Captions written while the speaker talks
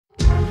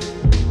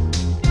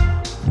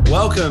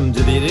Welcome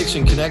to the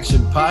Addiction Connection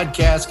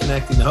podcast,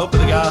 connecting the hope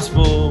of the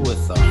gospel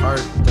with the heart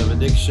of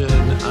addiction.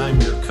 I'm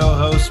your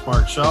co-host,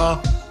 Mark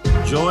Shaw,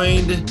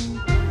 joined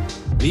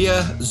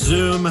via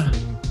Zoom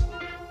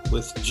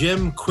with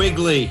Jim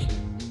Quigley.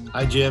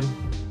 Hi, Jim.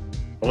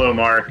 Hello,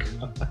 Mark.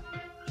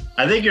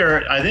 I think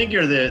you're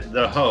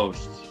the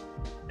host,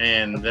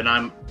 and then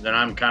I'm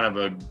kind of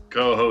a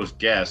co-host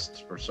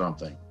guest or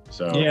something.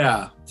 So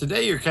yeah,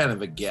 today you're kind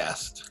of a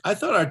guest. I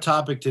thought our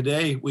topic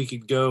today, we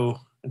could go,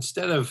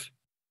 instead of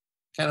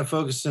kind of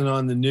focusing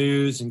on the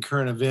news and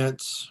current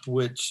events,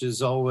 which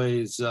is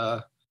always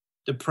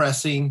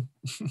depressing,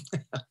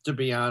 to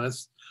be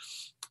honest.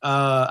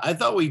 I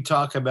thought we'd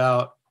talk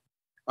about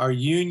our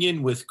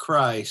union with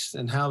Christ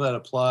and how that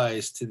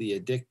applies to the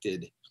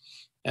addicted.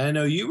 And I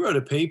know you wrote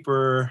a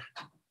paper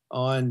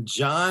on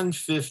John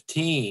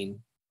 15,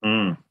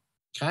 kind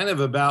of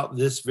about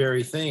this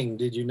very thing.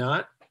 Did you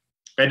not?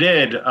 I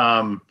did.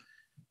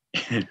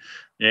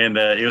 And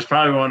it was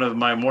probably one of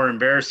my more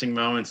embarrassing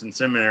moments in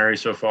seminary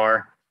so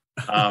far.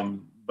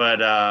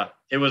 But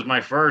it was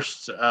my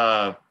first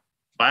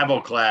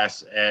Bible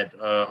class at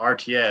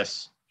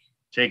RTS,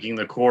 taking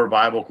the core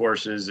Bible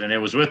courses, and it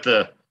was with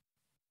the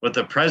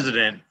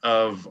president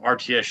of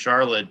RTS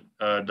Charlotte,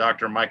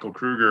 Dr. Michael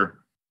Kruger,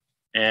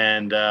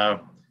 and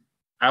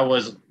I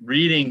was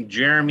reading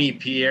Jeremy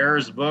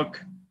Pierre's book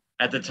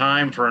at the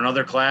time for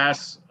another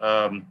class.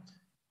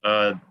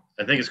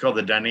 I think it's called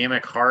The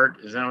Dynamic Heart.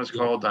 Is that what it's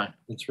called?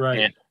 That's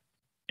right.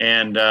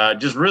 And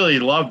just really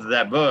loved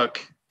that book,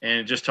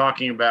 and just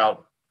talking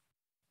about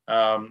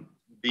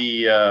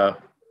the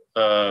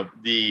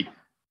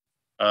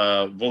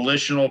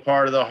volitional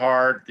part of the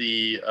heart,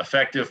 the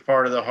affective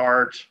part of the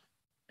heart,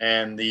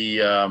 and the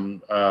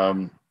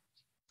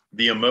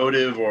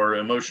emotive or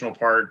emotional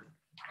part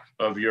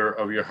of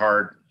your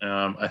heart.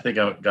 I think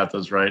I got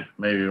those right,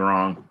 maybe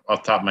wrong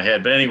off the top of my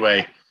head. But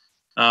anyway,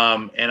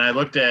 and I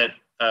looked at,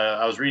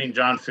 I was reading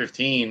John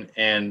 15,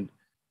 and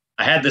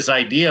I had this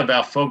idea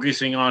about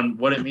focusing on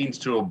what it means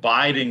to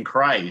abide in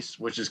Christ,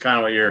 which is kind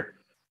of what you're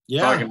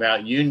talking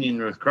about,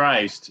 union with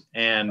Christ.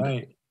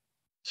 And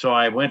so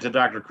I went to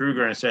Dr.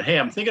 Kruger and said, hey,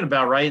 I'm thinking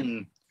about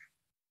writing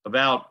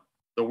about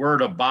the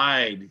word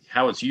abide,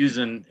 how it's used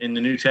in the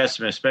New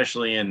Testament,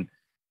 especially in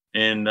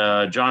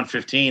John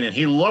 15. And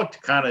he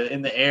looked kind of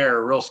in the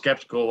air, real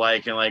skeptical,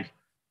 yeah,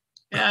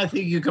 I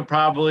think you could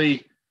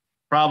probably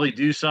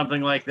do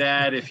something like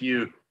that if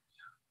you.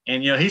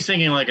 And, he's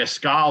thinking like a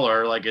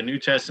scholar, like a New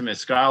Testament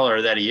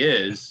scholar that he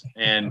is.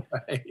 And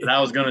that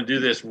I was going to do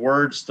this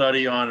word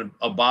study on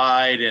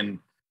abide. And,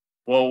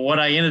 well, what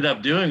I ended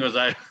up doing was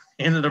I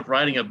ended up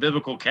writing a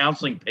biblical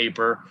counseling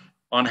paper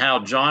on how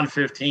John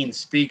 15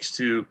 speaks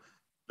to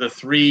the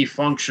three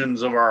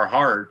functions of our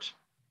heart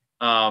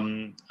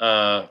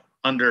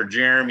under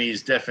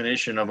Jeremy's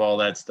definition of all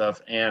that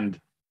stuff.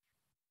 And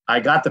I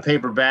got the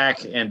paper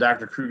back, and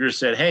Dr. Kruger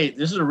said, hey,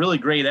 this is a really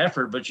great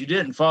effort, but you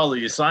didn't follow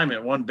the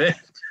assignment one bit.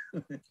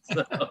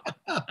 So,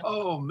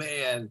 oh,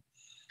 man,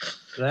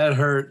 that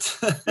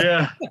hurts.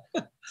 Yeah.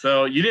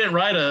 So you didn't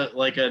write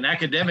an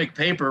academic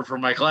paper for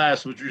my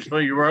class, which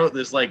you wrote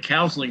this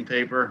counseling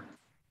paper.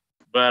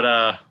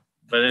 But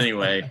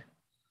anyway,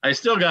 I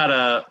still got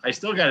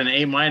an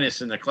A-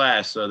 in the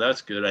class. So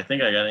that's good. I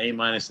think I got an A- in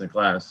the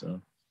class.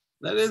 So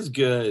that is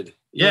good.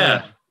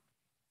 Yeah.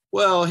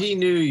 Well, he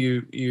knew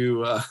you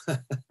you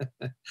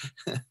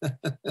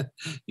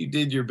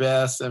did your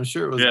best. I'm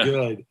sure it was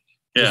good.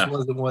 Yeah. This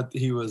wasn't what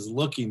he was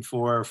looking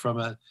for from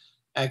an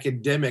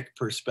academic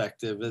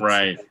perspective.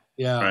 Right.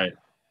 Yeah. Right.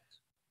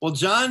 Well,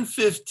 John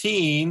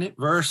 15,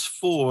 verse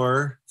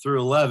 4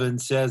 through 11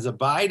 says,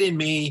 abide in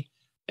me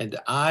and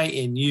I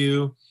in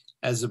you,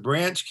 as a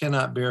branch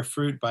cannot bear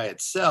fruit by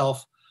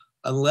itself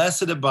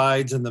unless it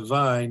abides in the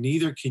vine,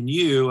 neither can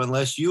you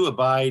unless you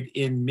abide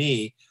in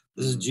me.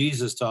 This is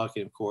Jesus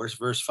talking, of course.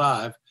 Verse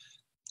 5,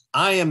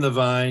 I am the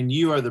vine,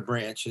 you are the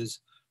branches.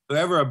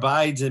 Whoever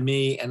abides in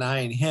me and I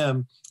in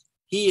him,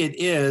 he it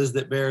is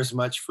that bears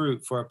much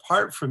fruit. For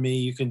apart from me,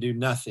 you can do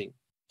nothing.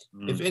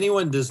 If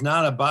anyone does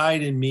not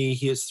abide in me,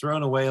 he is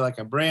thrown away like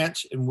a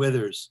branch and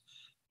withers.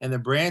 And the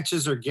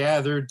branches are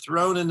gathered,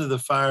 thrown into the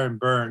fire and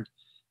burned.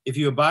 If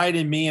you abide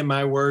in me and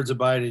my words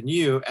abide in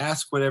you,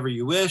 ask whatever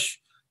you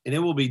wish, and it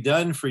will be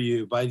done for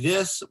you. By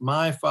this,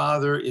 my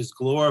Father is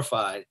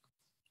glorified,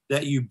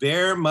 that you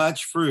bear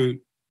much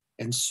fruit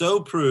and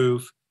so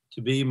prove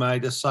to be my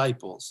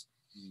disciples.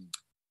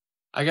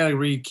 I got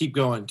to keep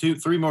going.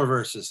 3 more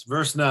verses.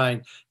 Verse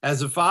 9,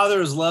 as the Father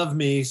has loved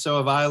me, so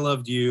have I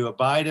loved you.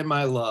 Abide in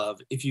my love.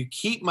 If you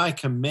keep my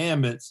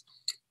commandments,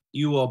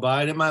 you will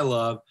abide in my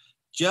love,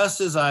 just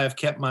as I have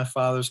kept my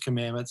Father's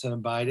commandments and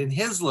abide in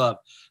his love.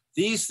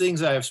 These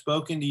things I have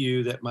spoken to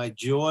you, that my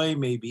joy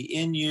may be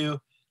in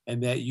you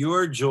and that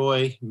your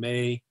joy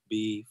may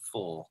be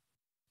full.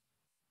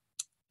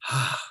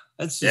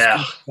 That's just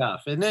good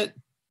stuff, isn't it?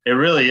 It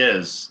really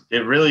is.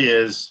 It really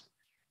is.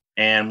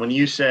 And when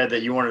you said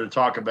that you wanted to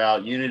talk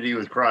about unity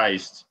with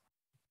Christ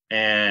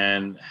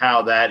and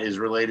how that is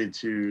related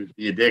to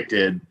the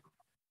addicted,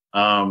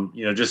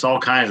 just all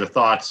kinds of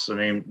thoughts. I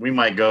mean, we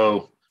might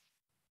go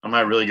I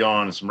might really go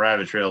on some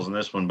rabbit trails in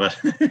this one, but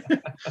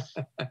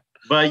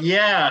but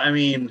yeah, I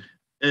mean,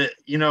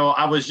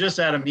 I was just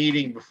at a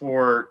meeting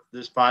before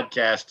this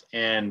podcast,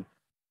 and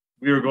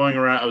we were going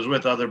around. I was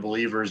with other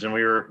believers, and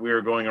we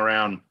were going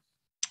around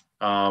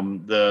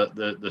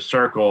the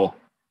circle,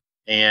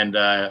 and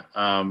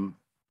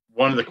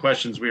one of the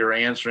questions we were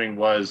answering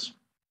was,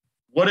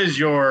 what is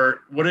your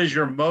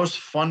most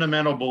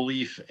fundamental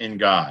belief in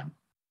God,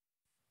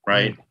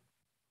 right?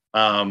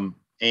 And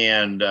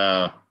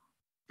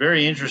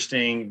very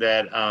interesting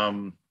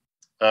that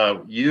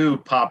you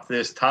popped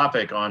this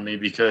topic on me,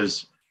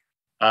 because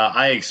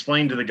I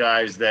explained to the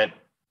guys that,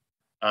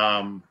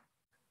 and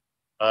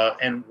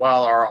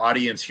while our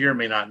audience here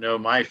may not know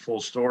my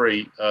full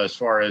story as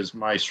far as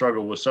my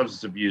struggle with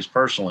substance abuse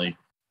personally,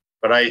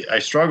 but I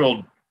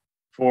struggled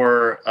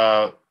for,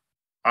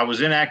 I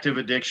was in active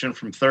addiction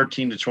from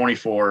 13 to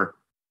 24.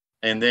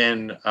 And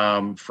then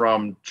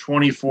from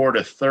 24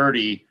 to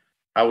 30,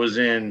 I was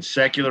in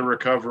secular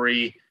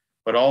recovery,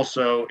 but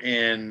also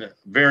in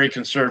very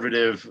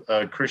conservative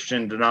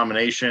Christian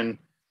denomination,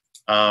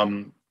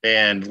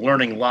 and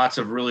learning lots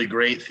of really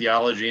great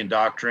theology and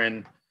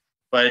doctrine.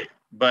 But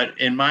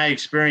in my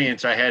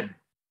experience, I had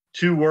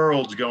two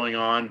worlds going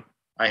on.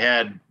 I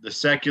had the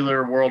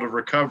secular world of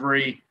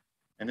recovery,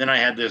 and then I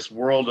had this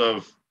world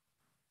of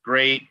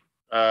great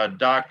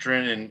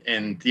doctrine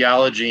and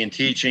theology and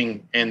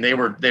teaching, and they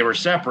were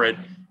separate.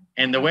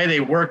 And the way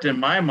they worked in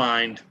my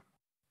mind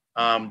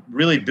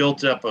really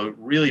built up a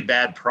really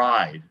bad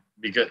pride,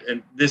 because,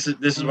 and this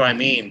is what I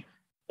mean.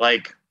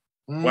 Like,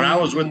 when I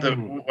was with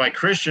my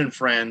Christian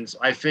friends,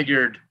 I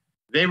figured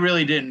they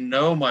really didn't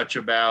know much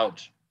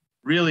about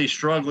really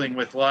struggling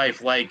with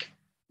life like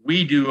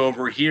we do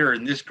over here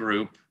in this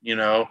group.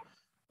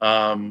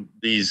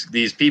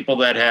 These people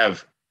that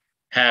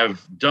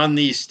have done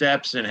these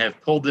steps and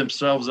have pulled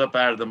themselves up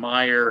out of the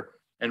mire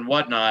and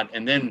whatnot.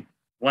 And then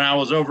when I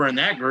was over in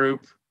that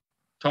group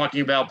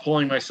talking about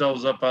pulling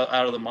myself up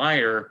out of the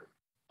mire,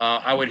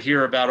 I would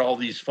hear about all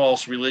these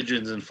false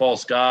religions and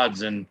false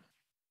gods, and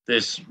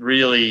this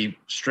really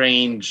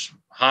strange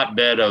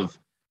hotbed of,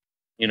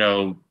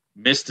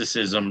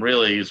 mysticism,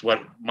 really, is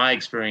what my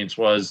experience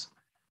was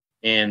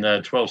in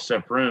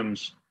 12-step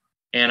rooms.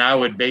 And I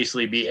would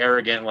basically be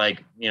arrogant,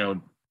 like,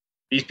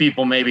 these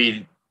people may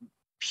be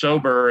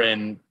sober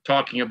and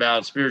talking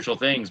about spiritual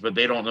things, but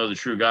they don't know the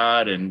true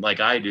God, and like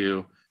I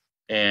do.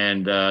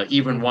 And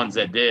even ones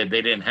that did,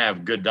 they didn't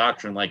have good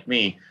doctrine like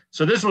me.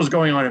 So this was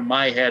going on in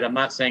my head. I'm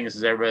not saying this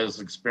is everybody's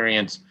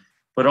experience,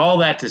 but all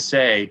that to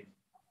say,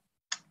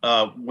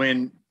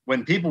 when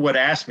people would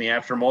ask me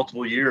after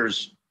multiple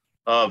years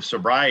of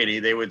sobriety,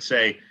 they would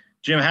say,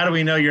 Jim, how do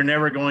we know you're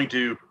never going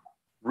to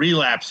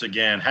relapse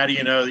again? How do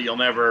you know that you'll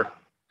never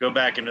go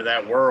back into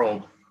that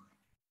world?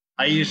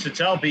 I used to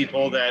tell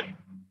people that,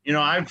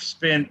 I've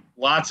spent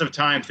lots of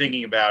time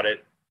thinking about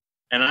it,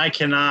 and I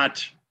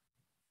cannot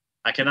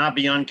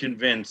be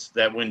unconvinced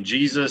that when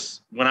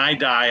I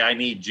die, I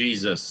need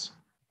Jesus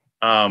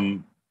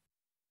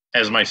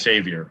as my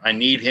savior. I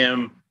need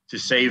him to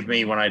save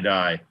me when I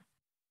die.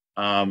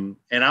 And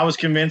I was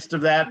convinced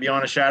of that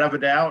beyond a shadow of a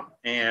doubt.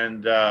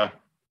 And I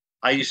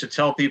used to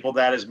tell people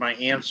that as my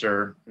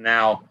answer.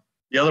 Now,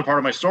 the other part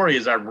of my story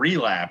is I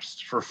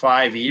relapsed for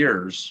 5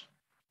 years.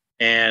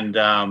 And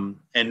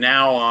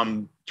now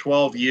I'm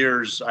 12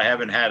 years. I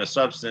haven't had a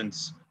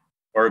substance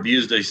or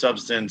abused a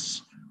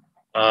substance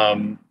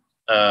for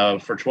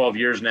 12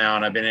 years now.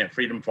 And I've been at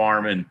Freedom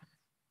Farm, and,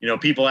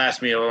 people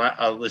ask me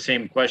the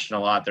same question a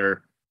lot.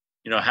 They're,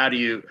 how do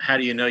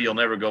you know you'll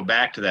never go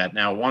back to that?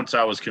 Now, once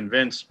I was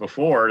convinced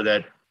before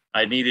that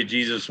I needed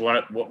Jesus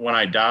when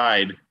I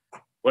died,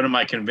 what am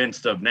I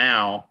convinced of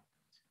now?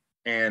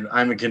 And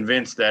I'm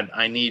convinced that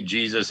I need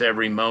Jesus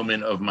every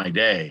moment of my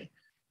day,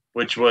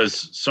 which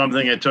was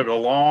something that took a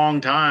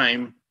long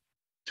time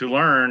to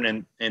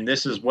learn. And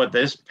this is what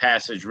this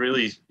passage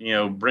really,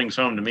 brings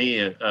home to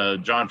me,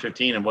 John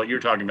 15, and what you're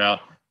talking about,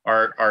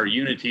 our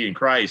unity in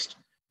Christ.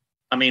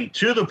 I mean,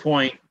 to the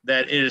point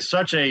that it is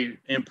such a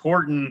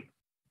important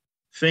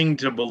thing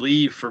to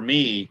believe for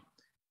me.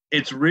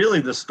 It's really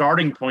the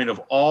starting point of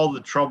all the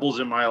troubles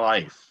in my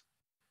life.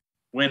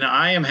 When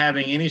I am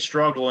having any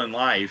struggle in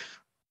life,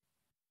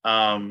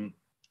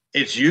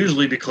 it's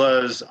usually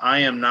because I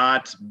am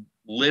not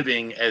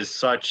living as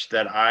such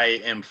that I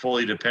am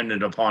fully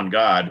dependent upon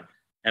God,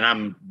 and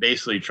I'm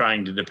basically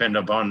trying to depend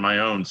upon my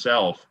own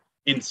self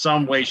in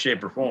some way,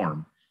 shape, or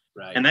form.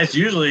 Right. And that's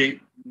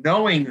usually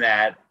knowing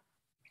that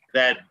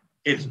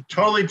it's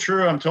totally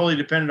true. I'm totally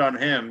dependent on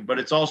him, but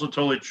it's also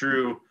totally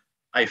true.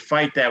 I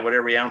fight that with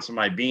every ounce of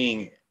my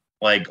being,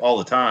 like all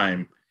the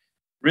time.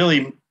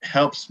 Really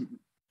helps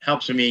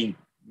me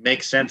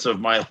make sense of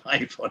my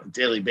life on a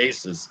daily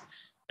basis,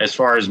 as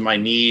far as my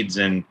needs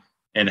and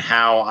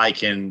how I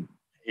can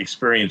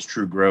experience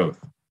true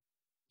growth.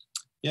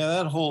 Yeah,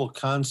 that whole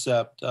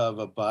concept of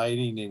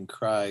abiding in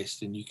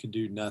Christ, and you can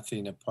do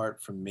nothing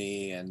apart from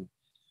me, and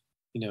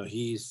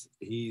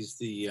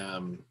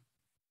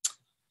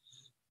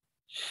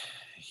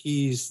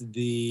he's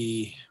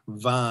the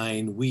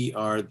vine, we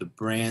are the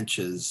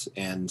branches.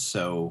 And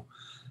so,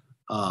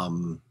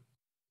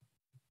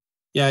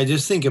 yeah, I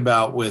just think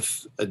about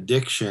with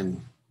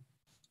addiction.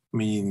 I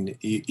mean,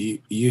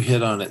 you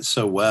hit on it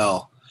so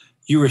well.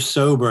 You were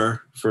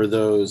sober for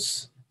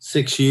those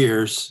 6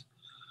 years,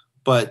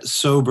 but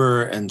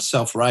sober and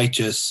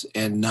self-righteous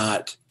and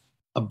not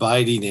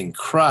abiding in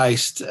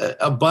Christ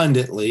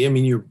abundantly. I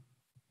mean, you're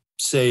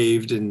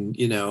saved and,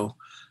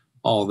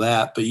 all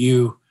that, but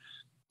you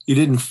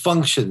didn't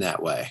function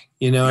that way,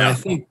 And I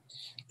think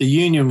the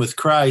union with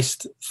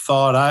Christ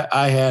thought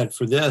I had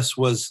for this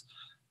was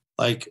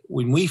like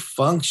when we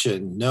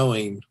function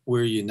knowing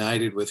we're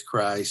united with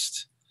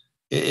Christ,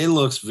 it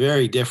looks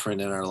very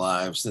different in our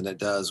lives than it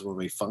does when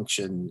we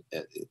function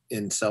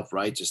in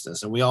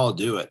self-righteousness. And we all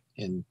do it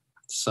in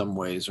some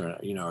ways, or,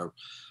 are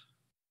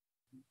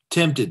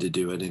tempted to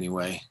do it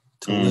anyway,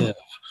 to live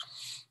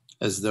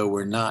as though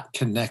we're not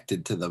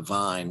connected to the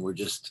vine. We're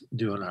just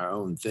doing our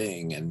own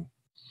thing. And,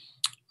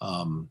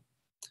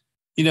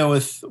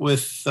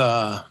 with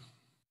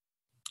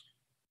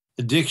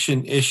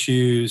addiction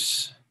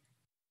issues,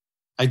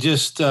 I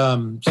just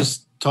taught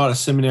a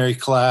seminary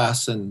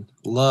class and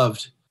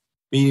loved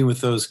meeting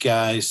with those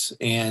guys.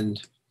 And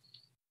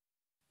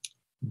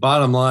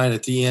bottom line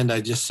at the end,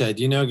 I just said,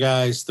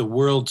 guys, the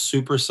world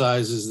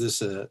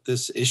supersizes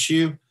this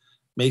issue,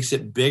 makes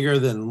it bigger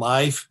than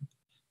life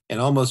and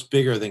almost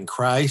bigger than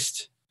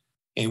Christ.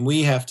 And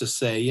we have to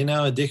say,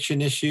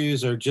 addiction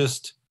issues are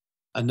just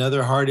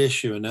another hard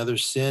issue, another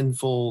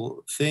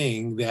sinful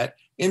thing that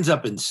ends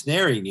up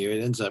ensnaring you.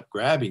 It ends up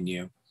grabbing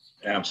you.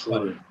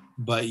 Absolutely.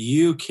 But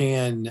you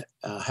can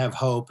have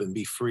hope and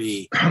be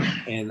free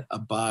and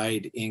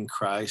abide in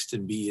Christ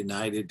and be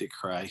united to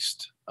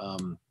Christ.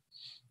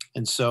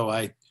 And so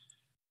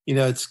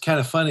it's kind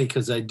of funny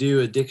because I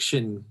do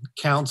addiction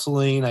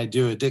counseling, I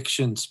do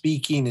addiction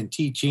speaking and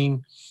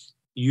teaching.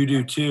 You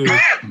do too.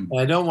 And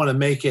I don't want to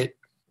make it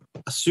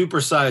a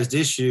supersized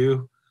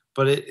issue,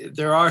 but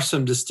there are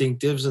some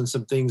distinctives and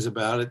some things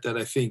about it that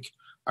I think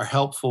are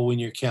helpful when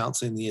you're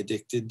counseling the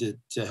addicted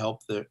to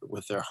help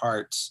with their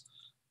hearts.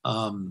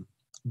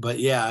 But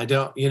yeah, I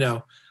don't,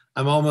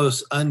 I'm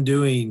almost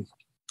undoing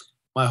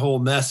my whole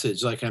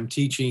message. Like I'm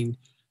teaching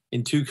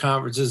in 2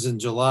 conferences in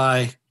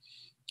July,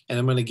 and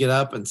I'm going to get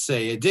up and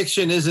say,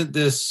 addiction isn't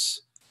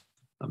this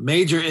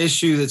major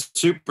issue that's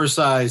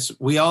supersized.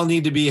 We all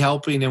need to be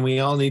helping and we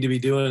all need to be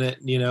doing it,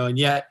 and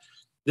yet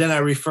then I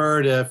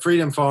refer to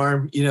Freedom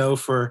Farm,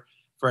 for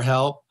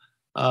help,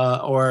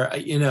 and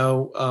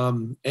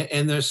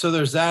there's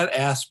that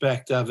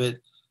aspect of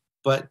it.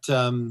 But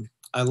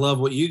I love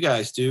what you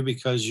guys do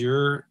because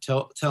you're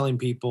telling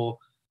people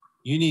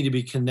you need to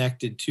be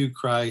connected to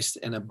Christ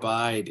and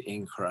abide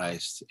in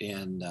Christ.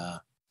 And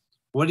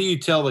what do you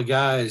tell the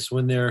guys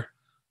when they're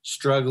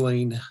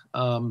struggling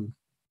and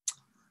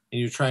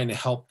you're trying to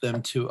help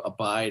them to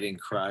abide in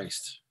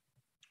Christ?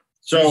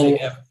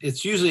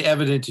 It's usually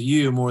evident to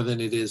you more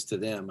than it is to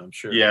them, I'm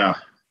sure. Yeah.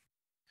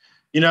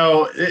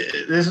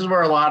 This is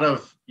where a lot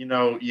of, you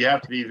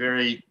have to be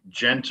very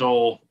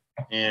gentle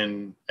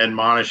in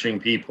admonishing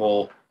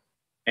people.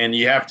 And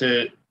you have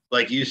to,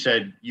 like you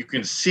said, you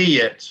can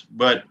see it.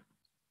 But,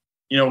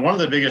 one of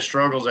the biggest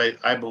struggles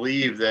I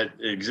believe that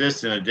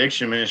exists in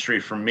addiction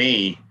ministry for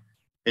me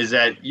is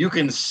that you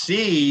can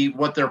see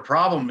what their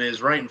problem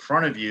is right in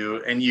front of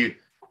you. And you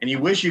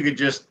wish you could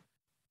just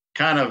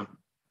kind of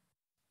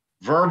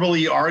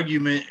verbally argue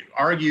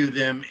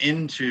them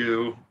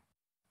into,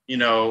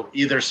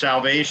 either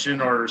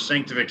salvation or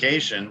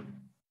sanctification.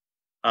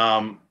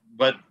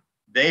 But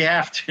they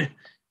have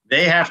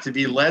to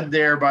be led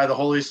there by the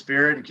Holy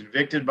Spirit and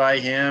convicted by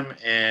Him,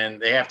 and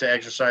they have to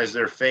exercise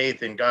their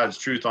faith in God's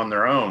truth on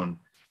their own.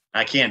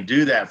 I can't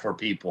do that for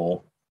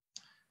people.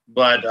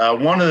 But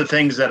one of the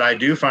things that I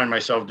do find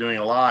myself doing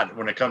a lot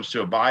when it comes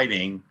to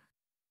abiding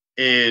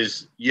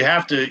is you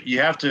have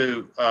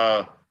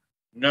to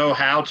know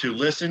how to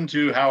listen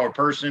to how a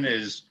person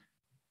is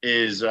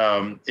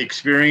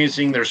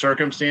experiencing their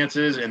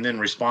circumstances and then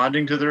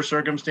responding to their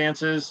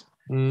circumstances.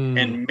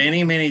 And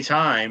many, many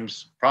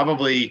times,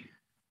 probably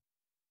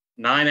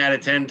 9 out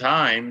of 10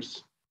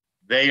 times,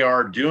 they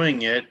are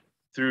doing it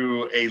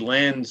through a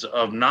lens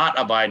of not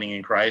abiding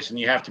in Christ. And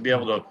you have to be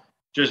able to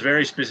just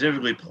very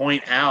specifically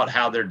point out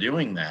how they're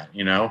doing that,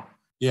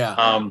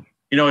 Yeah.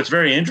 It's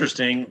very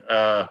interesting,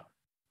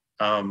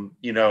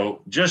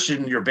 just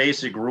in your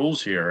basic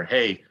rules here.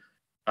 Hey,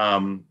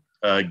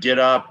 get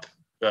up,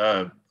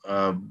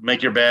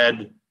 make your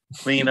bed,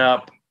 clean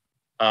up,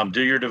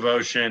 do your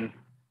devotion.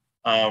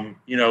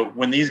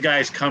 When these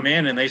guys come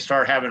in and they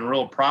start having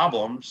real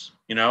problems,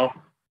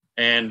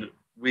 and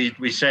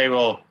we say,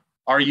 well,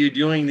 are you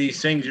doing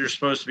these things you're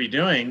supposed to be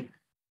doing?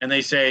 And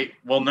they say,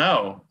 well,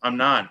 no, I'm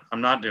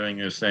not doing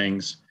those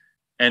things.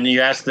 And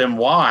you ask them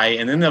why,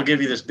 and then they'll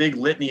give you this big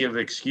litany of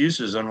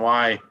excuses on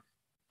why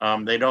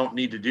they don't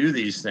need to do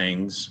these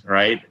things,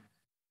 right?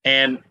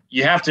 And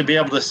you have to be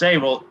able to say,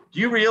 well, do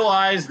you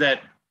realize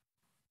that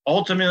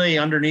ultimately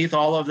underneath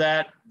all of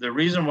that, the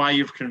reason why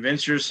you've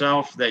convinced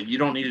yourself that you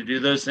don't need to do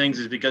those things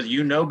is because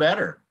you know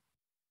better.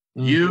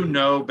 You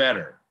know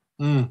better.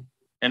 Mm.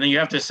 And then you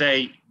have to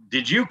say,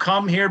 did you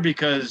come here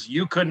because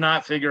you could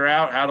not figure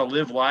out how to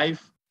live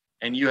life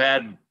and you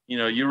had,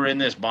 you were in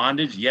this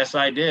bondage? Yes,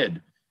 I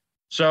did.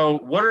 So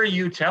what are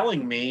you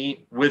telling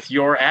me with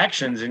your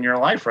actions in your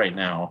life right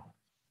now?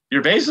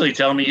 You're basically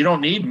telling me you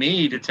don't need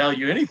me to tell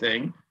you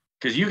anything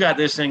because you got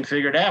this thing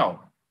figured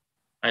out.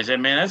 I said,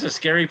 man, that's a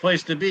scary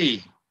place to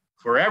be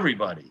for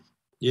everybody.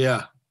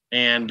 Yeah.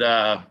 And,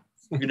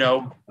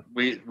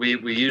 we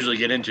usually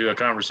get into a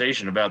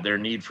conversation about their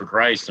need for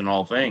Christ and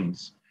all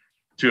things,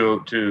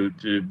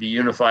 to be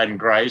unified in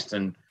Christ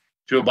and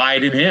to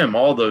abide in him,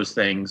 all those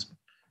things.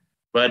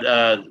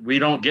 But we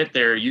don't get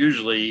there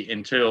usually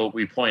until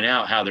we point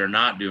out how they're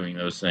not doing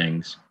those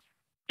things.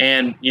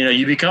 And,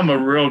 you become a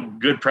real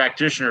good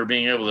practitioner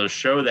being able to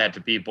show that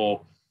to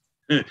people,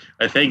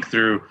 I think,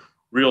 through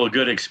real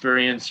good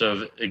experience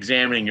of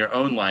examining your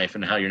own life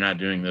and how you're not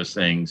doing those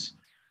things.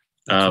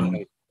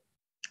 Right.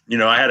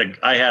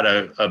 I had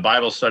a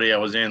Bible study I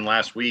was in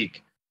last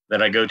week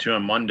that I go to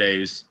on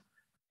Mondays,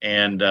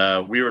 and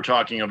we were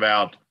talking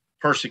about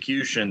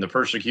persecution, the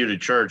persecuted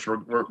church.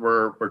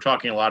 We're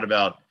talking a lot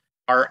about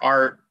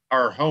our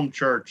home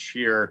church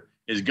here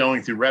is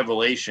going through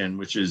Revelation,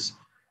 which is,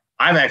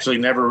 I've actually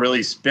never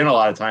really spent a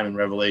lot of time in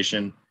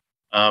Revelation,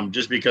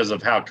 just because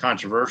of how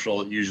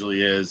controversial it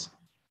usually is.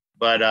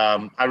 But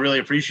I really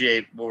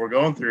appreciate what we're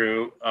going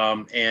through.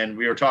 And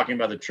we were talking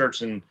about the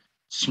church in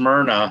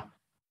Smyrna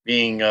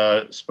being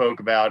spoke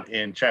about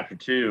in chapter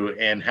 2,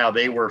 and how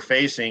they were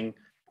facing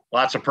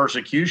lots of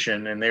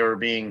persecution, and they were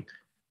being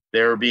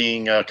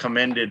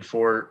commended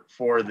for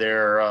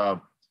their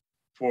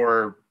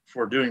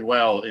for doing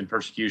well in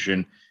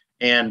persecution.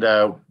 And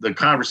the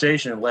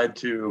conversation led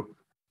to,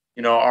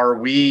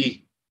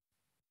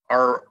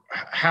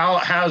 how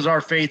has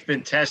our faith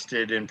been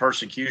tested in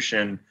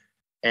persecution?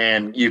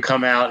 And you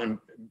come out and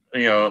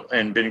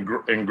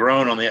and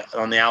grown on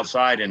the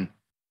outside and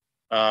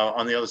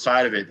on the other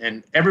side of it.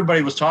 And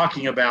everybody was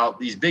talking about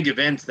these big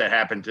events that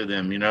happened to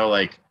them.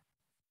 I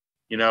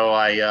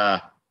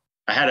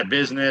had a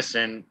business,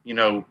 and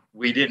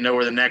we didn't know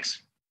where the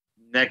next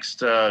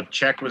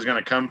check was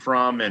going to come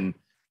from, and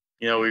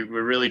we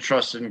really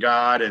trusted in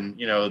God, and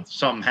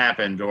something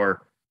happened,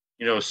 or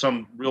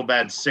some real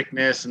bad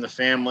sickness in the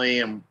family,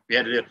 and we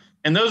had to do.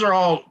 And those are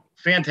all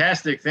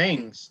fantastic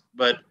things,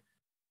 but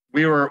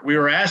we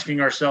were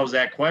asking ourselves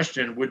that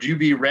question: would you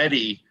be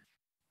ready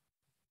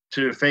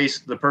to face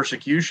the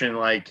persecution?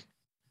 Like,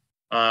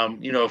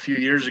 a few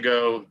years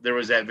ago, there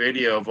was that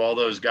video of all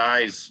those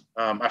guys.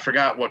 I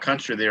forgot what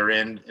country they were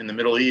in the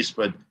Middle East,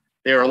 but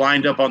they were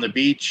lined up on the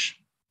beach.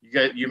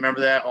 You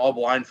remember that? All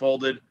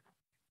blindfolded.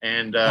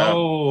 And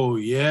oh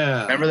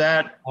yeah, remember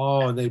that?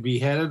 Oh, they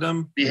beheaded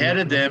them.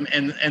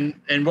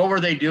 And what were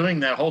they doing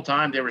that whole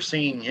time? They were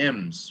singing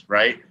hymns,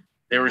 right?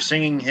 They were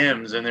singing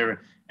hymns, and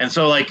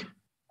so like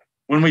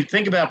when we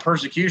think about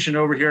persecution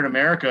over here in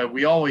America,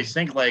 we always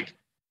think like,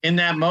 in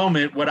that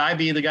moment, would I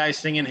be the guy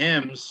singing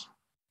hymns,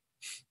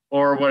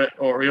 or what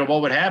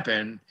would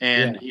happen?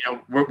 And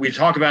we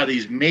talk about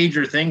these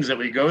major things that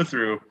we go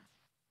through,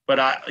 but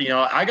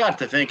I got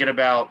to thinking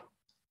about,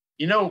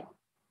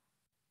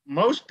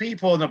 most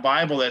people in the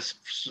Bible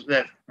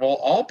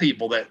all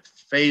people that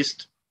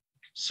faced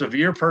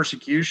severe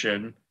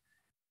persecution,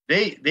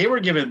 they were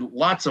given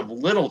lots of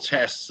little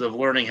tests of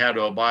learning how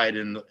to abide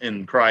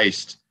in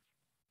Christ,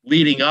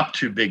 leading up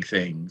to big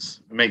things.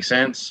 It makes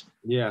sense?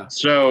 Yeah.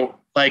 So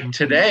like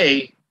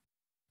today,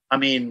 I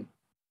mean,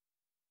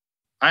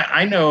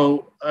 I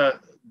know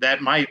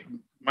that my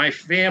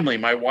family,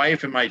 my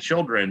wife and my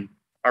children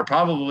are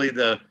probably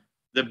the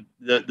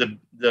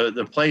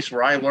place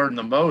where I learn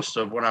the most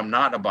of when I'm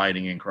not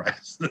abiding in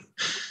Christ.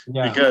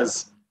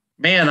 Because,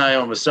 man, I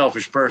am a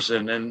selfish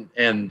person,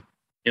 and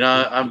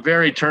I'm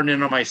very turned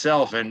in on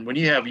myself. And when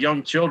you have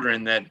young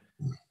children that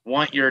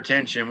want your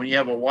attention, when you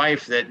have a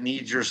wife that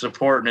needs your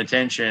support and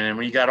attention, and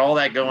when you got all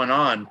that going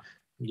on,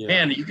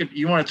 man,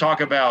 you want to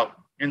talk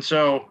about. And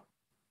so, I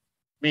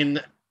mean,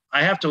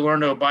 I have to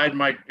learn to abide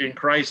in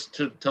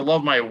Christ, to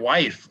love my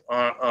wife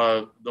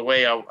the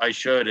way I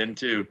should, and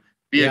to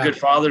be a good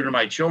father to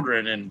my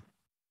children. And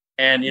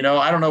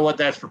I don't know what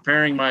that's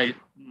preparing my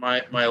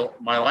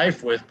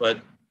life with, but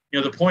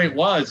the point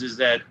is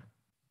that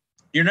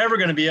you're never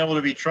going to be able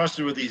to be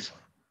trusted with these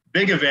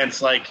big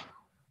events like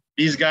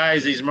these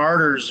guys, these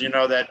martyrs,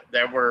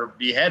 that were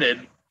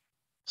beheaded,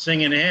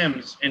 singing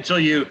hymns, until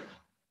you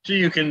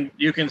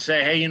can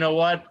say, hey, you know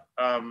what?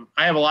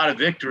 I have a lot of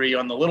victory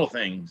on the little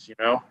things,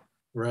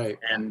 Right.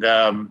 And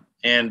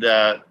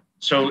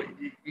so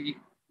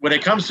when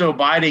it comes to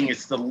abiding,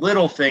 it's the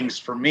little things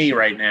for me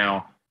right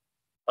now,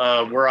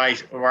 where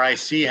I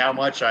see how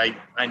much I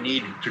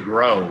need to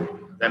grow.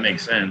 If that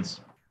makes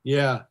sense.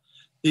 Yeah.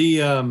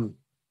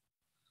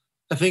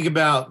 I think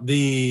about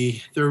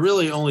there are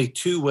really only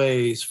two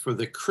ways for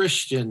the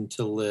Christian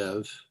to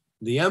live.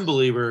 The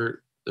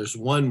unbeliever, there's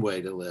one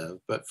way to live,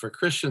 but for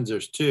Christians,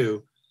 there's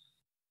two.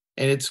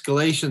 And it's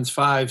Galatians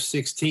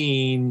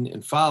 5:16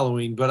 and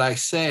following. But I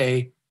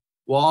say,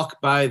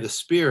 walk by the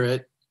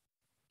Spirit,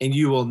 and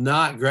you will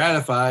not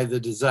gratify the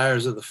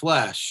desires of the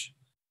flesh.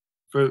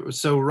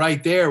 So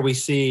right there we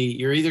see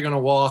you're either going to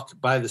walk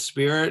by the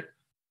Spirit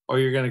or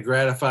you're going to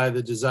gratify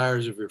the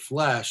desires of your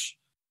flesh.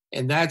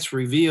 And that's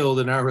revealed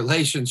in our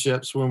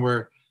relationships when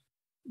we're,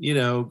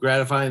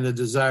 gratifying the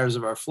desires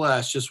of our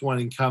flesh, just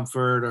wanting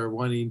comfort or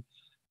wanting,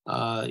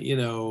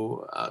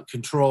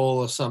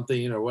 control of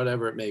something or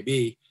whatever it may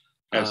be.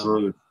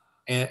 Absolutely.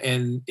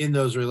 And in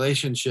those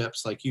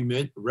relationships, like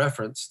you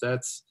referenced,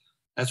 that's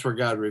where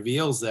God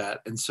reveals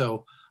that. And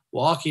so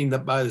walking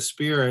by the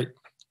Spirit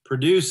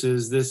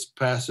produces, this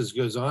passage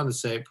goes on to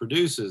say, it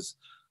produces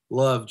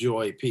love,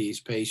 joy, peace,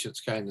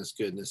 patience, kindness,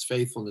 goodness,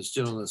 faithfulness,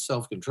 gentleness,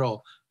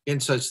 self-control. In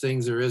such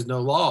things there is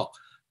no law,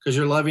 because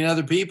you're loving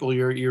other people.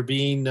 You're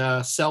being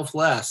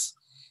selfless.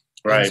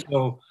 Right. And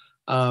so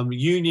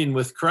union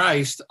with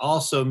Christ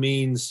also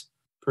means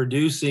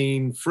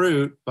producing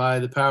fruit by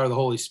the power of the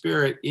Holy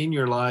Spirit in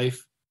your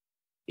life,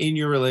 in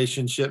your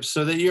relationships,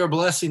 so that you're a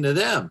blessing to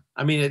them.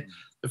 I mean,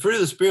 the fruit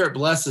of the Spirit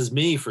blesses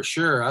me for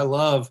sure. I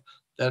love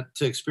that,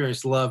 to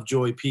experience love,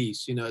 joy,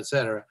 peace, et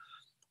cetera.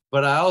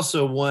 But I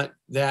also want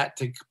that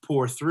to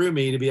pour through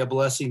me to be a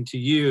blessing to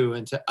you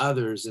and to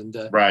others and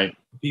to right.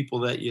 people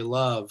that you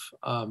love.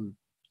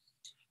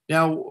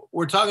 Now,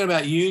 we're talking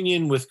about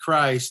union with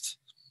Christ.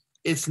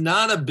 It's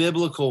not a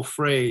biblical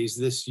phrase,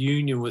 this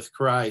union with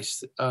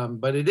Christ,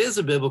 but it is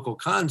a biblical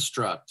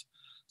construct.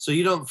 So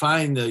you don't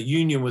find the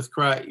union with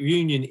Christ,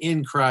 union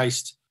in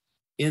Christ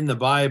in the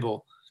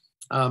Bible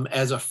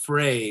as a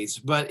phrase,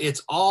 but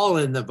it's all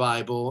in the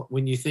Bible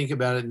when you think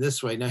about it in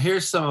this way. Now,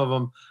 here's some of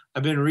them.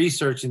 I've been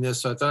researching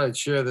this, so I thought I'd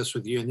share this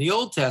with you. In the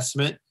Old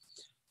Testament,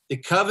 the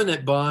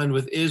covenant bond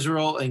with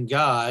Israel and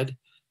God,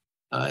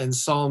 in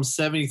Psalm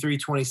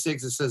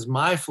 73:26, it says,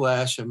 "My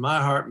flesh and my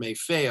heart may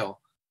fail,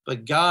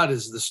 but God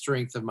is the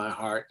strength of my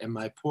heart and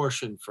my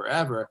portion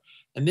forever."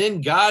 And then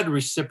God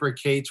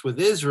reciprocates with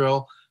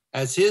Israel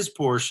as his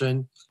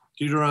portion,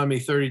 Deuteronomy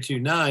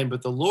 32:9,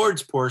 "But the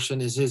Lord's portion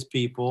is his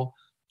people,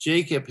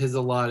 Jacob his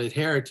allotted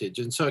heritage."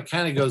 And so it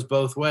kind of goes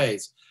both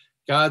ways.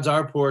 God's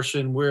our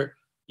portion, we're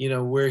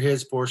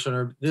his portion,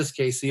 or in this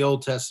case, the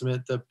Old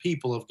Testament, the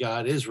people of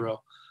God,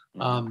 Israel.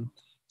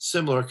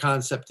 Similar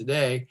concept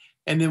today.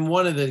 And then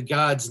one of the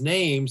God's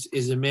names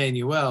is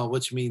Emmanuel,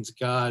 which means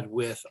God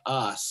with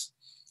us.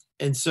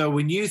 And so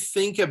when you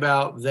think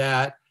about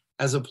that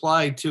as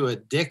applied to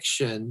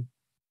addiction,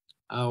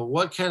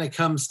 what kind of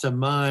comes to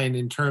mind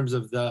in terms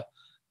of the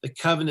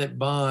covenant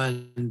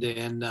bond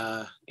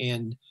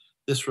and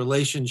this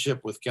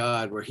relationship with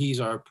God where he's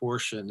our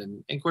portion?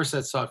 And of course,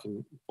 that's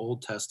talking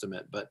Old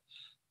Testament, but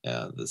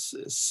this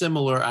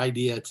similar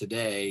idea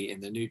today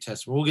in the New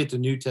Testament. We'll get to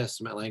New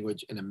Testament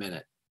language in a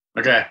minute.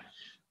 Okay.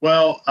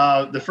 Well,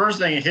 the first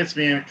thing that hits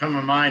me and come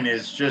to mind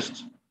is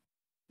just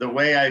the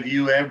way I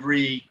view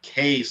every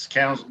case,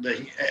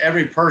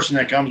 every person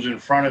that comes in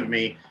front of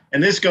me.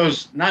 And this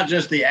goes not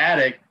just the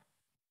addict,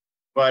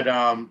 but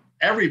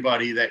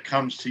everybody that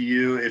comes to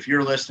you, if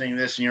you're listening to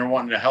this and you're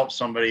wanting to help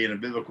somebody in a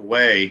biblical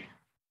way,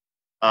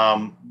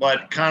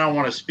 but kind of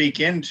want to speak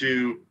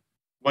into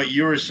what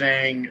you were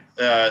saying,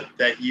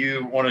 that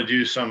you want to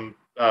do some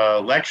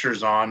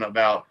lectures on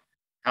about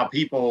how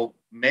people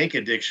make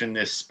addiction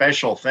this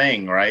special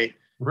thing, right?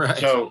 Right.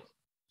 So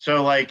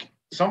like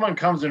someone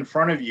comes in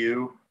front of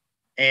you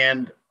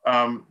and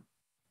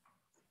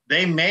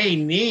they may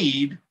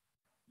need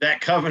that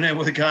covenant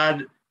with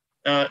God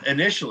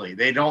initially.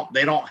 They don't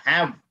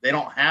have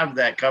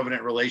that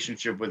covenant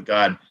relationship with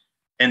God,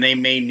 and they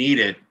may need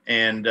it.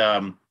 And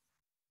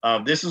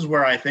this is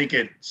where I think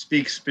it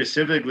speaks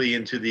specifically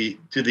into the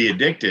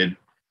addicted.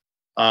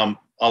 A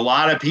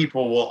lot of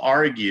people will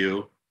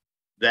argue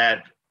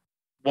that,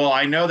 well,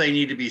 I know they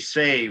need to be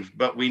saved,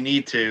 but we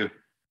need to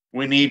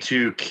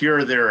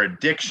cure their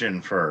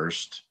addiction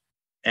first,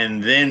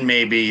 and then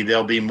maybe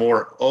they'll be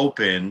more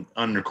open,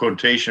 under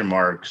quotation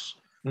marks,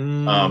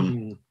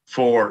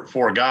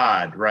 for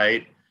God,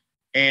 right?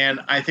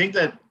 And I think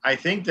that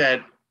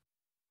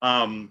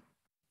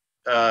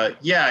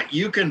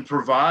you can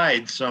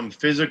provide some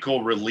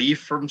physical relief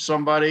from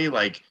somebody,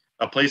 like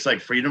a place like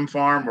Freedom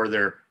Farm, where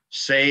they're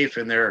safe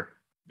and they're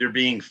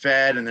being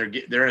fed and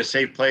they're in a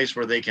safe place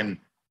where they can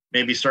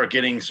maybe start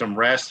getting some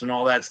rest and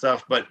all that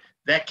stuff. But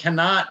that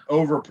cannot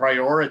over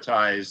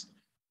prioritize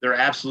their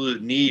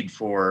absolute need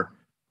for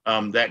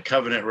that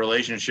covenant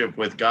relationship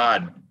with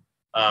God,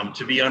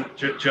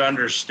 to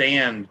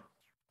understand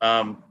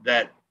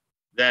that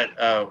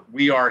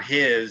we are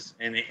His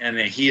and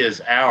that He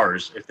is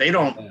ours. If they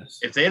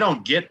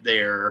don't get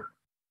there,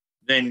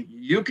 then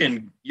you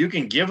can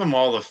give them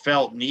all the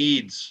felt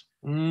needs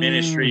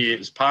ministry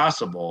is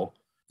possible.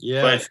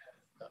 Yes.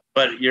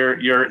 But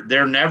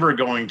they're never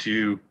going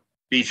to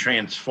be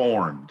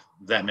transformed.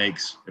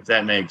 If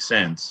that makes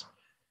sense.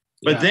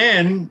 But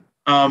then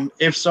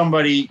if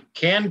somebody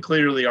can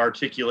clearly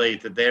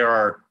articulate that they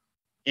are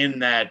in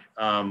that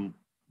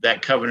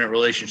covenant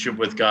relationship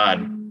with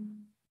God,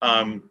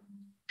 kind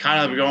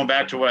of going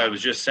back to what I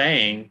was just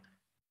saying,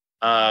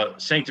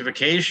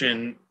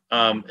 sanctification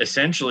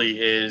essentially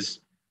is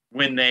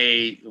when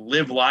they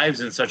live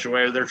lives in such a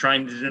way where they're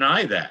trying to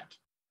deny that,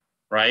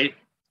 right?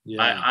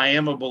 Yeah. I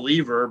am a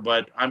believer,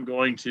 but I'm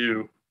going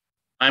to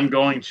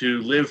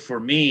live for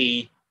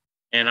me,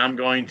 and I'm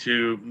going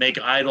to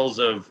make idols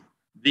of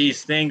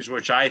these things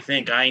which I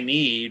think I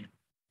need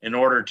in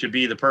order to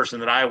be the person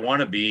that I want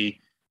to be.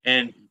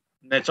 And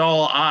that's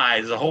all I.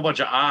 There's a whole bunch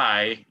of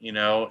I,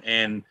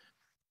 and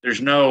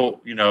there's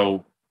no,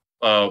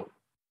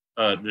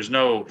 there's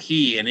no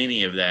he in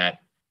any of that.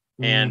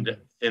 And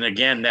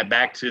again, that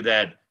back to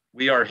that,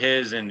 we are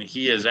his and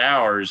he is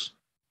ours.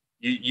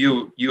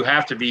 You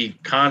have to be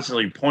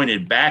constantly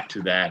pointed back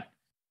to that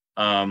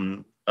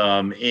in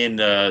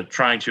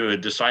trying to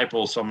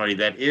disciple somebody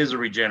that is a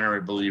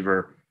regenerate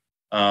believer,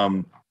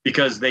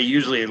 because they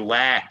usually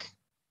lack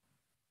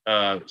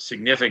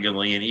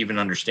significantly in even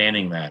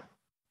understanding that.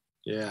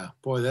 Yeah,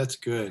 boy, that's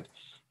good.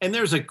 And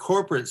there's a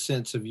corporate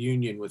sense of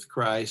union with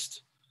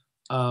Christ,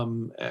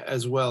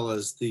 as well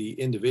as the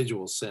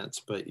individual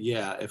sense. But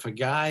yeah, if a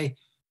guy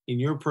in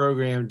your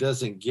program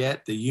doesn't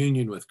get the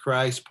union with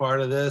Christ part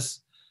of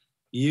this,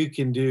 you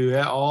can do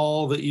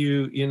all that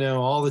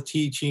all the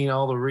teaching,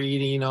 all the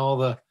reading,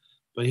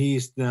 but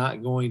he's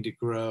not going to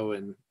grow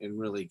and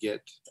really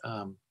get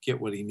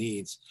what he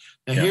needs.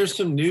 Now, here's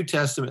some New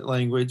Testament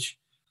language.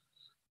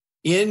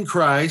 In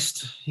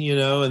Christ,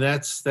 and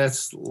that's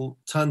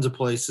tons of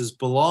places.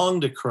 Belong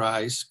to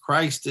Christ.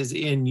 Christ is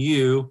in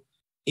you,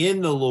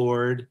 in the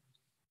Lord.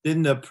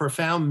 Then the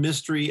profound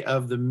mystery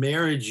of the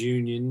marriage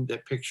union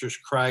that pictures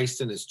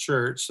Christ and his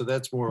church. So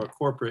that's more a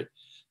corporate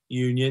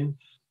union.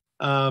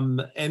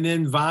 And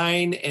then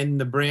vine and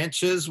the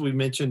branches we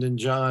mentioned in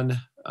John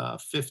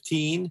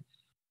 15.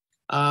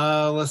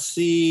 Let's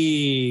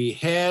see,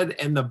 head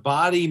and the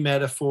body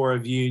metaphor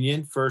of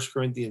union, 1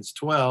 Corinthians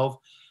 12.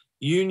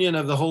 Union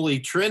of the Holy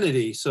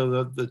Trinity.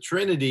 So the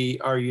Trinity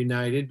are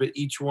united, but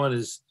each one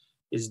is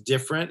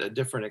different, a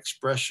different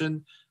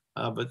expression,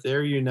 but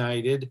they're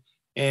united.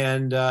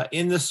 And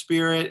in the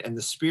Spirit and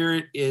the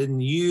Spirit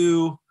in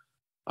you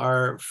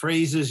are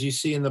phrases you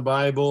see in the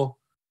Bible.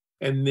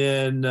 And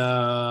then,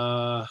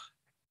 the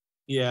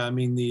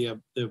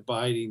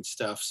abiding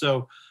stuff.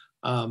 So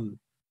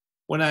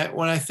when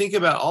I think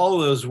about all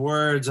those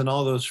words and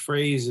all those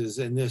phrases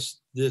and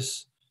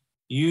this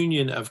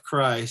union of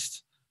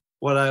Christ,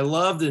 what I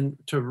love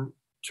to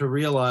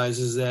realize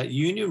is that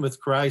union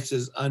with Christ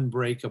is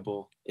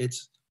unbreakable.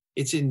 It's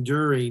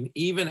enduring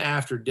even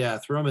after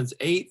death. Romans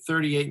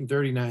 8:38 and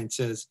 39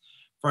 says,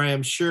 "For I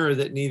am sure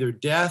that neither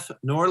death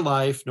nor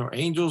life, nor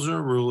angels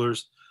nor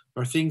rulers,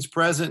 nor things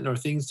present, nor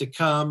things to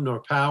come,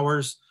 nor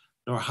powers,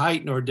 nor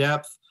height, nor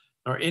depth,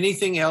 nor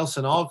anything else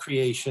in all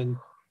creation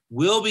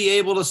will be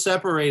able to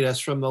separate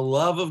us from the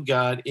love of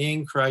God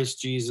in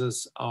Christ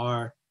Jesus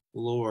our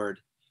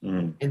Lord."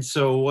 And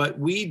so what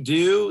we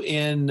do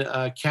in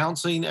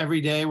counseling every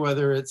day,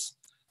 whether it's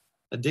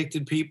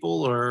addicted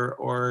people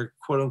or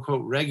quote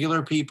unquote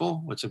regular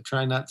people, which I'm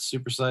trying not to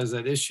supersize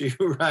that issue,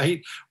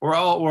 right? We're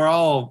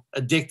all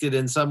addicted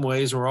in some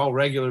ways. We're all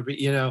regular, but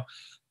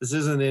this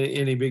isn't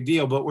any big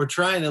deal, but we're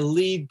trying to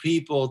lead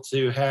people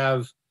to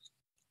have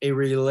a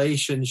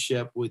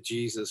relationship with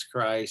Jesus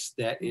Christ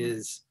that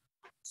is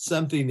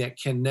something that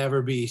can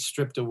never be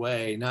stripped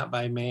away, not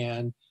by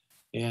man.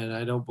 And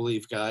I don't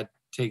believe God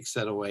takes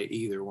that away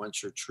either.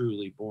 Once you're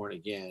truly born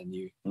again,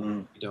 you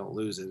don't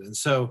lose it. And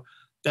so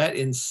that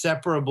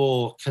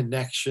inseparable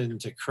connection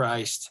to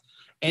Christ,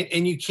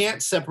 and you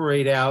can't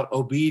separate out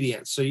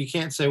obedience. So you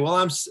can't say,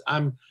 well,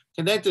 I'm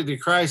connected to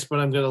Christ,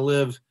 but I'm going to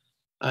live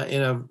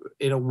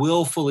in a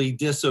willfully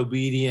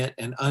disobedient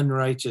and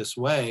unrighteous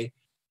way,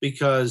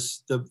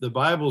 because the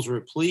Bible's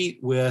replete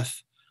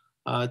with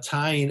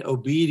tying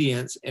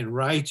obedience and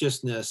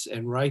righteousness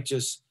and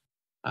righteous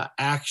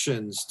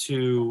actions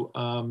to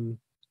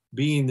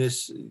being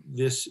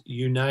this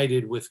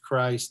united with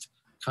Christ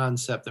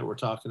concept that we're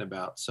talking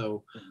about.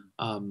 So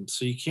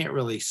you can't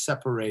really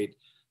separate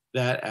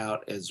that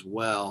out as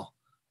well.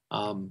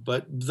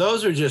 But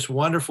those are just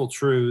wonderful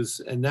truths,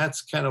 and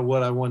that's kind of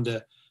what I wanted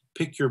to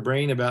pick your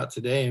brain about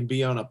today and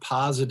be on a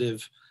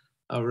positive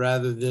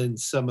rather than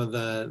some of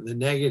the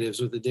negatives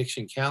with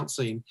addiction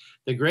counseling.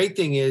 The great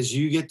thing is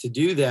you get to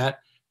do that.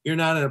 You're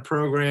not in a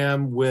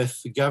program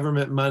with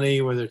government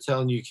money where they're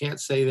telling you can't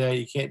say that,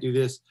 you can't do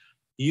this.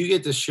 You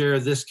get to share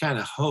this kind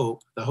of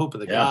hope, the hope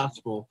of the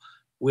gospel,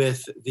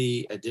 with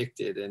the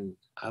addicted. And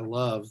I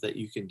love that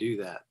you can do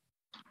that.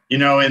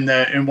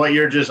 And what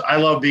you're just, I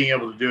love being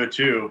able to do it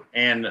too.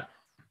 And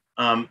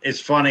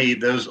it's funny,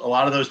 a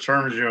lot of those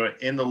terms,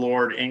 in the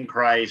Lord, in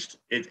Christ,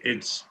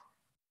 it's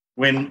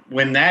when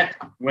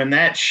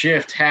that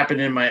shift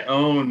happened in my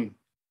own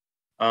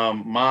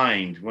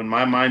mind, when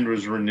my mind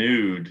was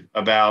renewed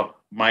about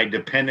my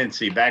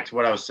dependency, back to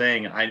what I was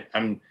saying,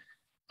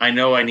 I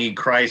know I need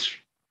Christ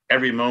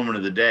every moment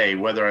of the day,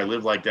 whether I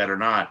live like that or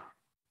not.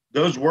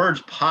 Those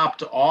words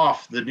popped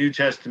off the New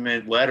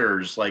Testament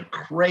letters like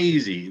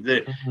crazy.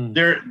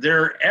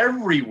 They're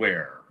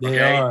everywhere. They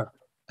are.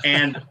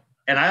 and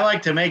I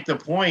like to make the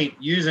point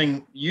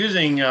using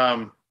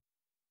a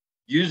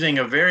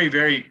very,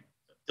 very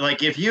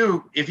like if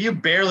you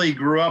barely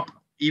grew up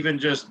even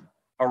just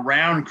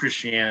around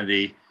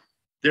Christianity,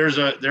 there's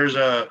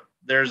a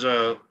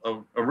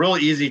real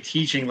easy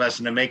teaching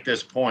lesson to make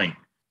this point.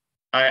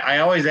 I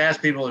always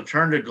ask people to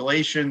turn to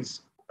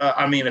Ephesians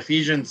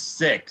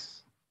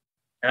 6,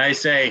 and I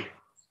say,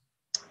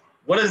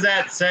 what does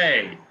that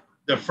say?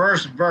 The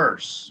first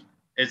verse,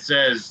 it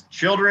says,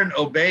 "Children,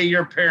 obey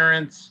your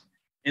parents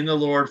in the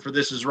Lord, for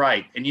this is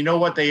right." And you know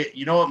what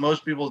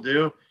most people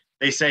do?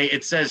 They say,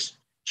 it says,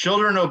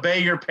 "Children,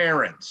 obey your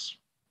parents,"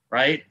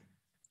 right?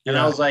 And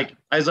I was like,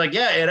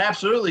 yeah, it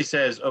absolutely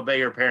says obey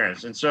your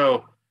parents. And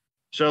so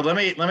let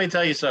me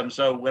tell you something.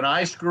 So when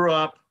I screw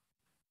up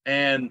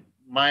and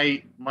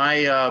my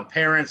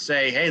parents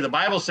say, "Hey, the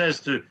Bible says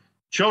to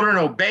children,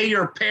 obey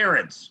your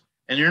parents,"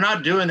 and you're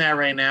not doing that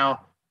right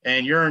now,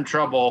 and you're in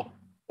trouble.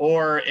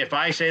 Or if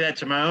I say that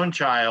to my own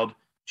child,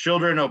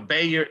 "Children,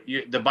 obey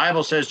the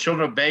Bible says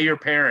children, obey your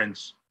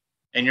parents,"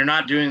 and you're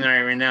not doing that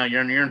right now,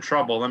 you're in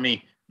trouble. Let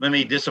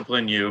me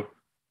discipline you.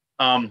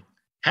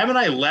 Haven't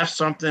I left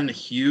something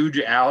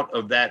huge out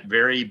of that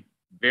very,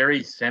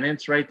 very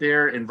sentence right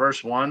there in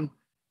verse 1?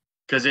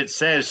 Because it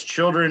says,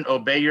 "Children,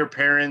 obey your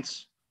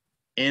parents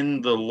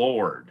in the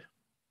Lord."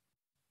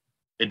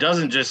 It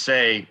doesn't just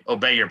say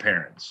obey your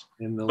parents.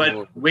 But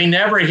Lord. We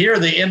never hear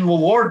the "in the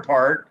Lord"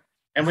 part,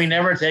 and we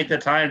never take the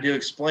time to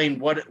explain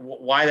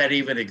why that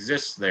even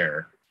exists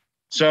there.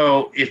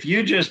 So if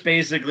you just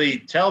basically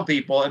tell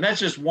people, and that's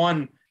just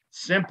one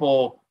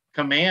simple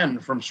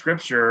command from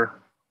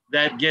Scripture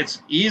that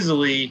gets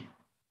easily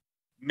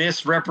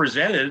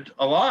misrepresented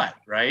a lot,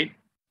 right?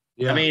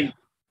 Yeah. I mean,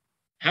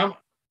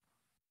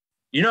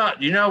 you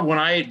know, when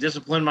I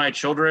discipline my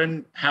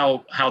children,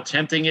 how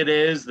tempting it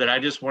is that I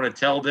just want to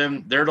tell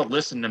them they're to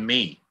listen to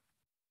me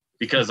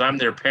because I'm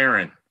their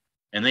parent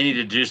and they need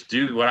to just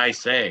do what I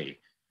say.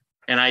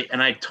 And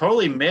I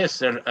totally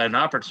miss an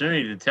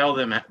opportunity to tell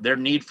them their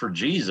need for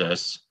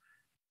Jesus,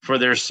 for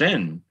their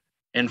sin,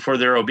 and for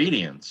their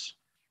obedience,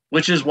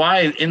 which is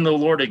why "in the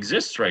Lord"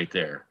 exists right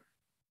there.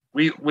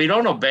 We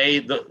don't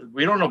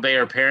obey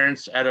our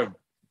parents out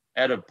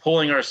of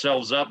pulling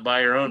ourselves up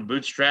by our own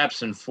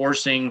bootstraps and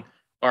forcing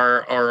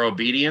our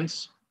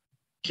obedience.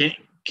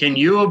 Can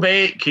you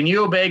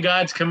obey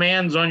God's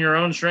commands on your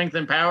own strength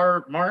and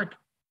power, Mark?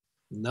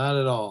 Not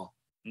at all.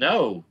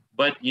 No,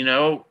 but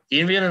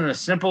even in a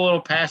simple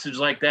little passage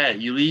like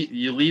that, you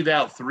leave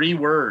out 3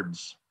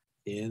 words: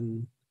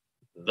 "in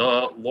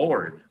the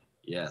Lord."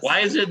 Yes. Why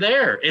is it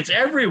there? It's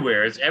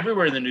everywhere. It's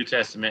everywhere in the New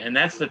Testament, and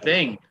that's the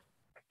thing.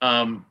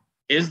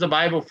 Is the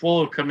Bible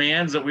full of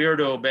commands that we are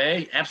to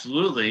obey?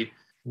 Absolutely.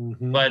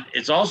 Mm-hmm. But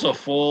it's also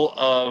full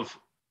of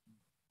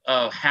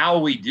how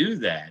we do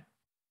that.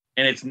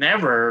 And it's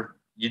never,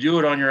 you do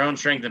it on your own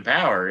strength and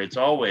power. It's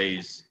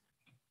always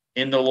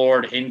in the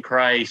Lord, in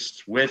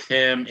Christ, with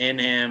Him, in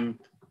Him,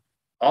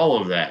 all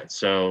of that.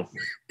 So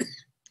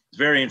it's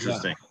very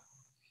interesting. Yeah.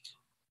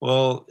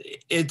 Well,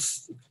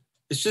 it's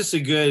just a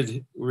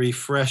good,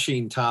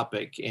 refreshing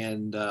topic.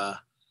 And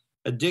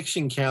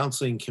addiction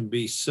counseling can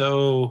be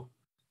so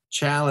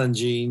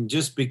challenging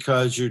just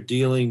because you're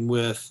dealing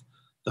with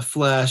the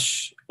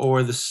flesh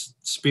or the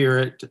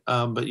spirit,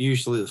 but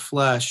usually the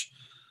flesh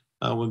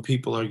when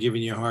people are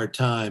giving you a hard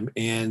time.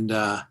 And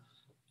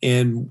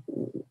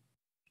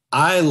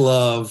I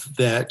love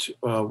that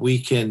we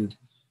can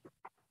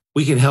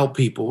help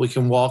people. We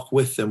can walk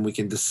with them. We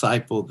can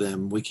disciple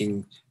them. We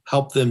can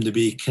help them to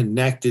be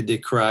connected to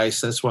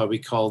Christ. That's why we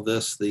call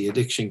this the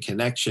Addiction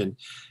Connection.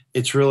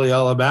 It's really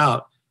all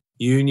about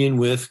union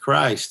with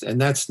Christ. And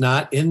that's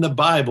not in the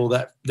Bible,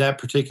 that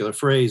particular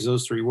phrase,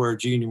 those 3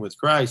 words, union with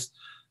Christ,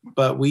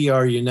 but we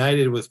are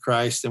united with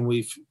Christ. And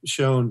we've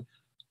shown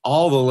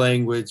all the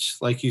language,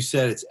 like you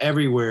said, it's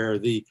everywhere.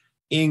 The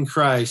in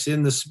Christ,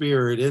 in the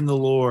Spirit, in the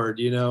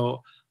Lord,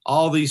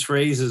 all these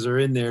phrases are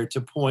in there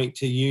to point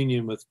to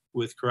union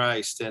with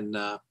Christ. And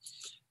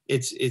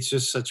it's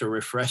just such a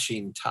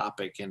refreshing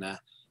topic and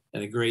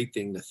a great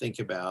thing to think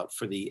about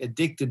for the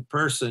addicted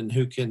person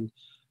who can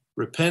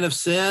repent of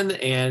sin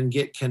and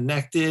get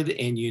connected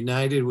and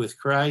united with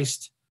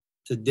Christ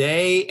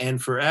today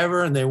and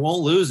forever, and they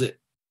won't lose it.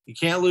 You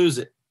can't lose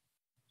it.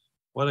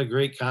 What a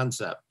great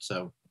concept.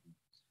 So,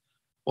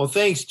 well,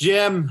 thanks,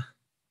 Jim.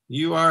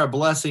 You are a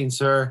blessing,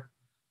 sir.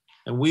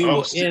 And we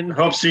will end.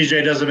 Hope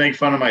CJ doesn't make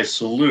fun of my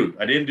salute.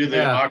 I didn't do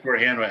the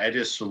awkward hand. I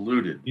just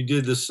saluted. You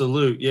did the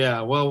salute.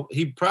 Yeah. Well,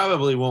 he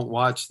probably won't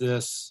watch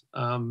this.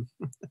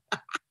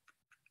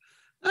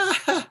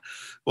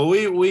 Well,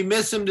 we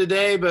miss him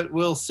today, but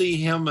we'll see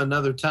him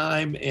another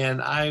time.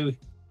 And I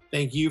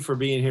thank you for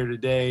being here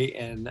today.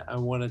 And I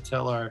want to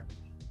tell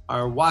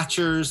our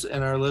watchers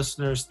and our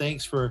listeners,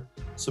 thanks for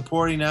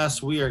supporting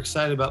us. We are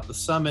excited about the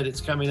summit.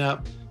 It's coming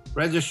up.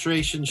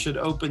 Registration should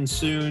open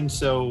soon.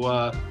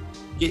 So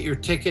get your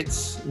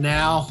tickets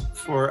now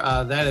for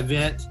that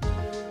event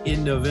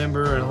in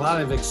November, and a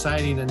lot of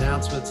exciting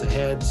announcements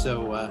ahead.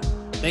 So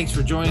thanks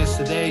for joining us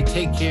today.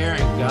 Take care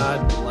and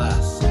God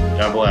bless.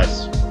 God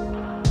bless.